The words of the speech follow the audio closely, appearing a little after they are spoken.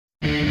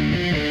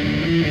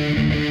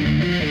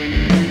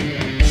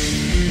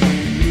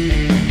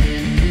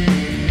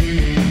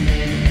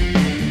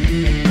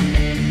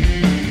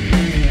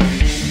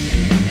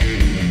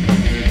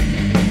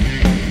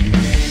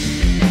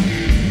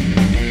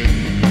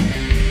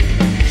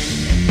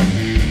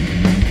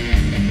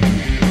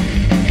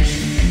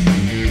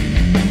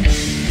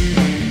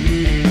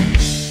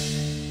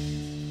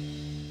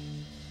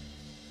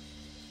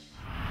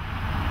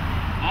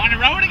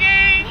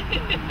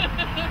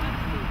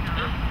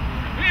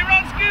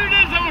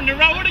to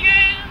roll it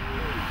again.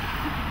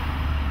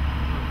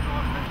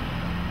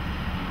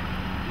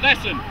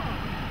 Lesson,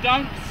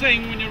 don't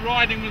sing when you're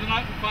riding with an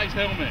open face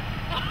helmet.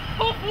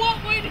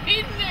 What went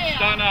in there?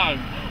 Don't know.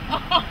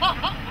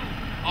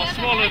 I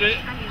swallowed it.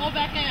 Or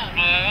back out?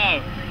 I don't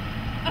know.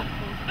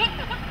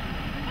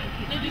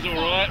 It's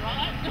alright.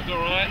 It's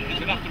alright.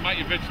 It's enough to make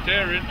you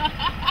vegetarian.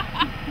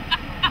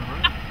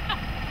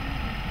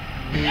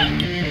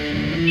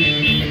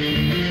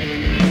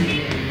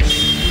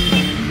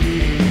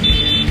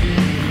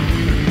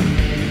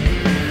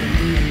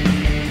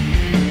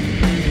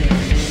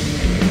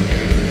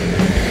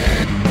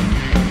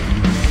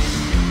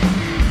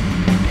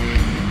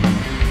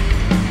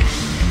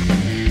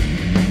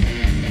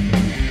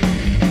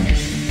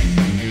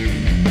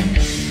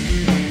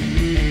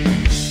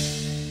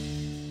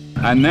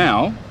 And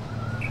now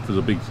for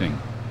the big thing.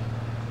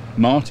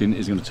 Martin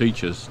is going to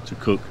teach us to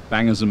cook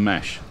bangers and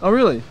mash. Oh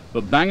really?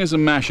 But bangers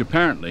and mash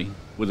apparently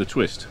with a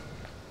twist.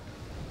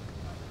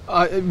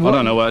 I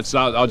don't know. I'll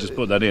just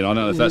put that in. I don't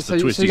know if that's the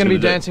twist. So you're going to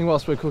be dancing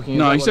whilst we're cooking?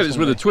 No, he said it's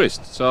with a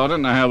twist. So I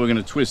don't know how we're going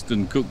to twist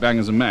and cook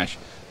bangers and mash.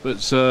 But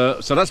so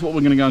that's what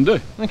we're going to go and do.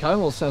 Okay,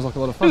 well, it sounds like a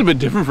lot of fun. It's a bit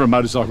different for a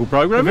motorcycle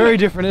program. Very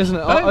different, isn't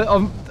it?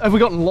 Have we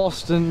gotten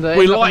lost and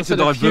we like to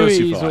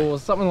diversify or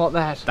something like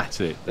that?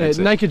 That's it. That's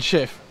it. Naked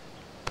chef.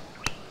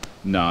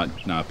 No,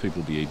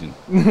 people be eating.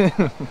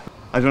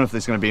 I don't know if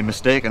there's going to be a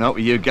mistake or not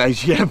with you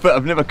guys yet, but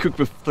I've never cooked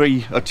with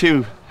 3 or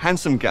 2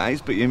 handsome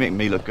guys, but you're making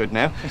me look good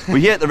now. We're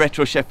here at the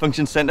Retro Chef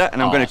Function Centre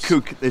and I'm going to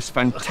cook this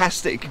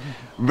fantastic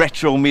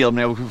retro meal.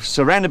 Now we're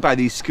surrounded by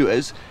these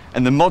scooters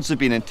and the mods have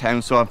been in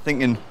town, so I'm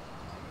thinking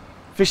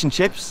fish and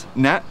chips,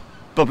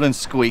 bubble and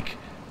squeak,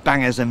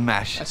 bangers and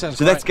mash. That sounds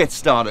so great. Let's get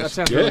started. That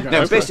sounds really great.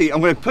 Now basically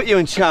I'm going to put you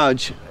in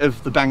charge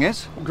of the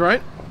bangers. Great.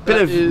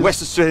 Bit of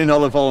West Australian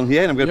olive oil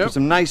here, and I'm going to Yep. put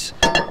some nice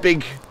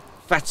big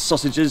fat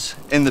sausages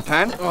in the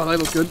pan. Oh, they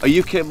look good. Are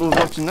you capable of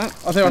watching that?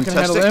 I think I can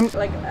handle them.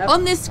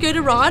 On this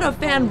scooter ride, I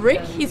found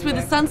Rick. He's with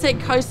the Sunset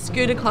Coast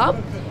Scooter Club,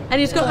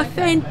 and he's got a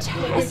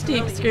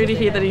fantastic scooter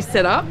here that he's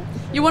set up.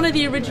 You're one of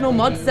the original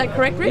mods, is that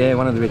correct, Rick? Yeah,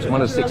 one of the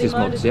 60s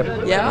mods,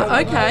 yep. Yeah,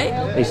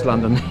 okay. East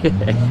London.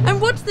 And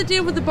what's the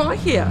deal with the bike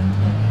here?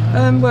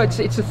 Well, it's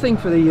a thing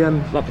for the,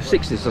 like the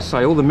 60s, I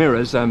say, all the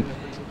mirrors.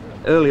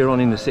 Earlier on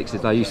in the 60s,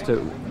 they used to,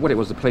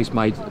 the police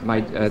made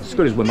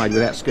scooters were made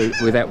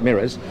without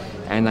mirrors,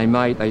 and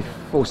they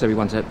forced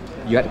everyone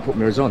you had to put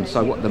mirrors on.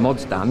 So what the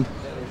mods done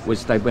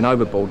was they went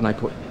overboard and they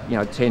put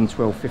 10,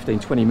 12, 15,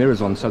 20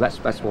 mirrors on. So that's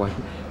why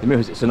the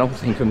mirrors, it's an old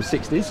thing from the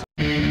 60s.